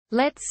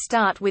Let's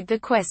start with the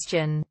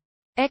question.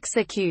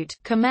 Execute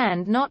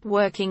command not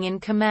working in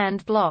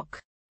command block.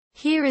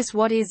 Here is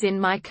what is in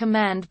my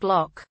command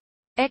block.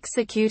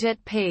 Execute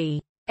at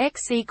p.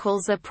 X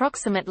equals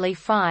approximately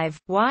 5,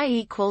 Y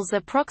equals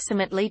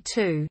approximately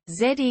 2,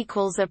 Z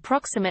equals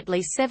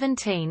approximately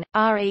 17,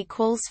 R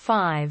equals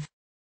 5.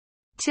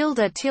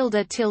 Tilde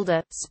tilde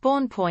tilde,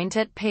 spawn point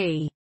at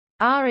P.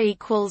 R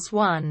equals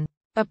 1.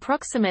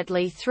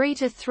 Approximately 3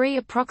 to 3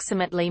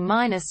 approximately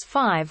minus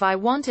 5 I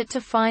want it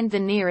to find the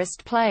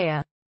nearest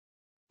player.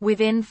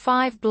 Within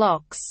 5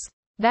 blocks.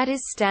 That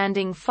is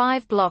standing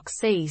 5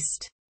 blocks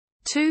east.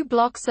 2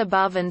 blocks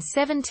above and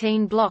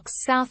 17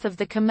 blocks south of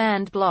the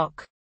command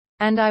block.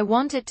 And I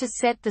want it to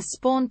set the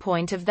spawn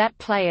point of that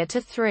player to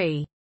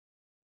 3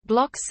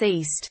 blocks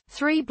east,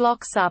 3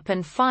 blocks up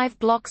and 5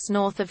 blocks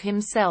north of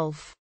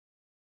himself.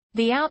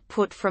 The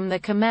output from the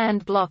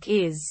command block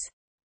is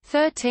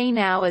 13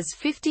 hours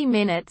 50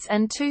 minutes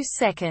and 2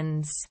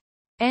 seconds.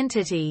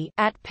 Entity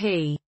at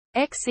p.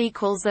 X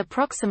equals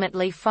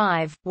approximately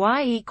 5,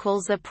 Y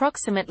equals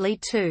approximately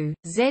 2,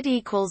 Z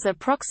equals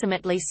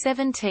approximately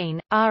 17,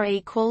 R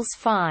equals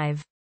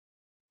 5.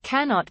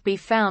 Cannot be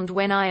found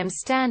when I am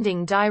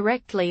standing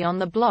directly on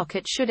the block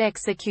it should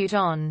execute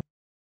on.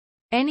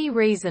 Any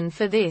reason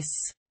for this?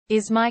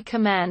 Is my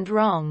command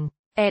wrong?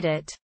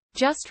 Edit.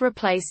 Just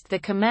replaced the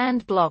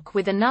command block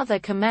with another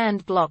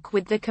command block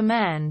with the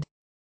command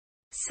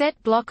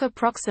set block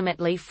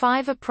approximately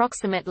 5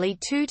 approximately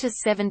 2 to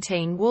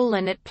 17 wool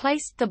and it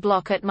placed the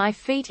block at my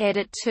feet.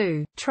 Edit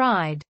 2.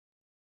 Tried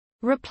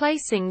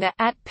replacing the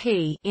at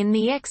p in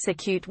the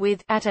execute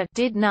with at a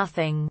did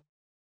nothing.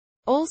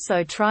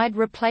 Also tried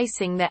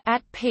replacing the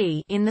at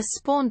p in the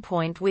spawn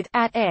point with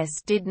at s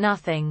did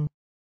nothing.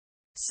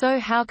 So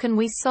how can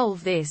we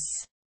solve this?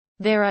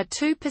 There are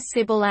 2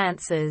 possible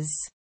answers.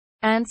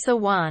 Answer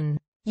 1.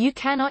 You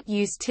cannot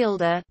use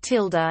tilde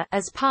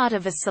as part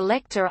of a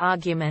selector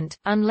argument,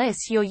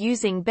 unless you're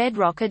using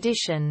Bedrock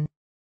Edition.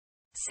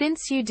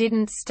 Since you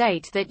didn't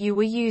state that you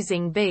were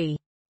using B,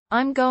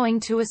 I'm going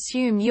to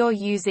assume you're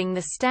using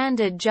the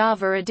standard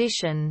Java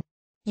edition.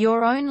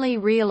 Your only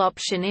real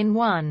option in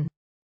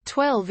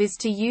 1.12 is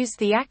to use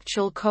the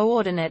actual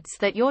coordinates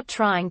that you're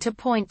trying to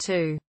point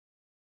to.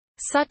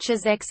 Such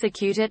as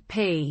execute at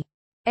p.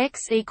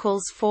 X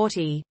equals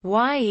 40,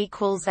 Y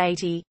equals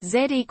 80,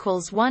 Z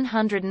equals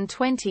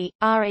 120,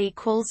 R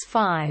equals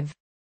 5.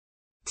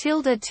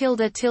 Tilde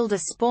tilde tilde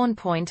spawn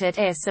point at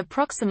S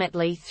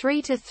approximately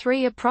 3 to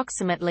 3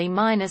 approximately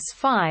minus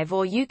 5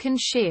 or you can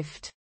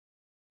shift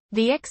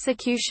the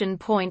execution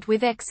point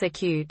with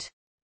execute.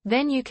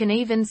 Then you can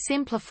even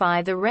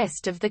simplify the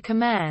rest of the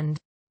command.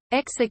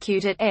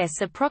 Execute at S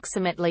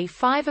approximately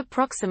 5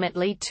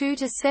 approximately 2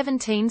 to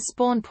 17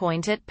 spawn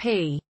point at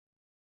P.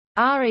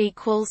 R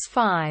equals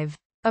 5.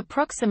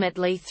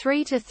 Approximately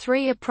 3 to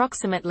 3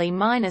 approximately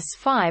minus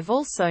 5.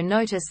 Also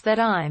notice that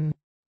I'm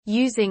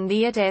using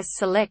the at S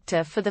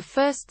selector for the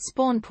first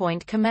spawn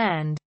point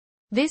command.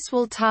 This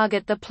will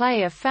target the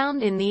player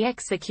found in the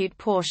execute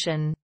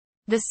portion.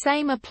 The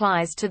same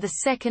applies to the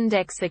second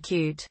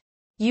execute.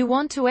 You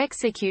want to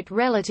execute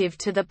relative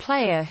to the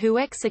player who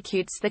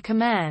executes the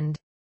command.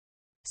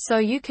 So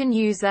you can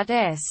use at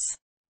S.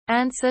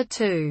 Answer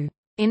 2.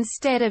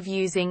 Instead of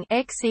using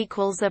x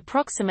equals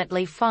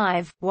approximately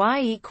 5,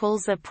 y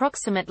equals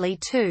approximately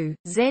 2,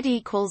 z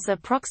equals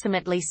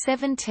approximately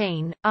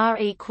 17, r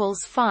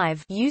equals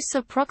 5, use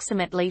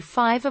approximately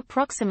 5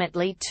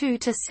 approximately 2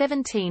 to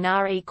 17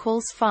 r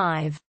equals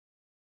 5.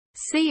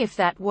 See if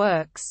that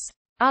works.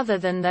 Other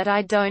than that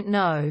I don't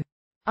know.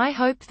 I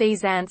hope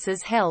these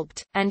answers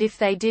helped, and if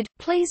they did,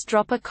 please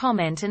drop a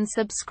comment and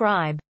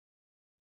subscribe.